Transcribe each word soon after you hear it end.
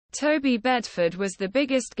Toby Bedford was the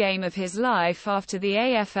biggest game of his life after the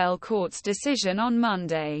AFL court's decision on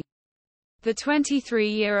Monday. The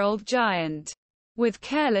 23-year-old giant, with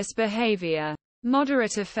careless behaviour,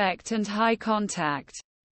 moderate effect and high contact,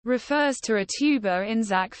 refers to a tuber in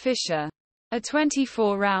Zac Fisher, a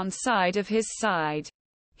 24-round side of his side.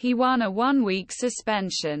 He won a 1-week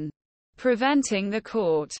suspension, preventing the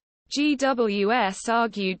court. GWS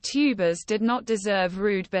argued tubers did not deserve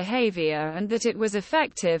rude behavior and that it was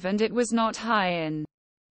effective and it was not high in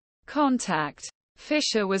contact.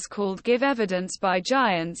 Fisher was called give evidence by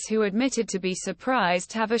Giants, who admitted to be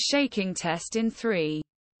surprised to have a shaking test in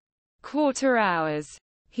 3/4 hours.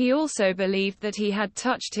 He also believed that he had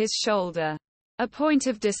touched his shoulder, a point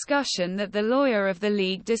of discussion that the lawyer of the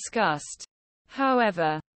league discussed.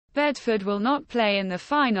 However, Bedford will not play in the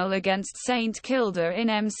final against St Kilda in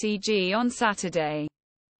MCG on Saturday.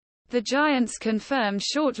 The Giants confirmed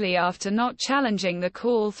shortly after not challenging the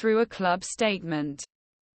call through a club statement.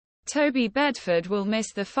 Toby Bedford will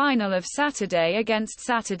miss the final of Saturday against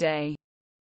Saturday.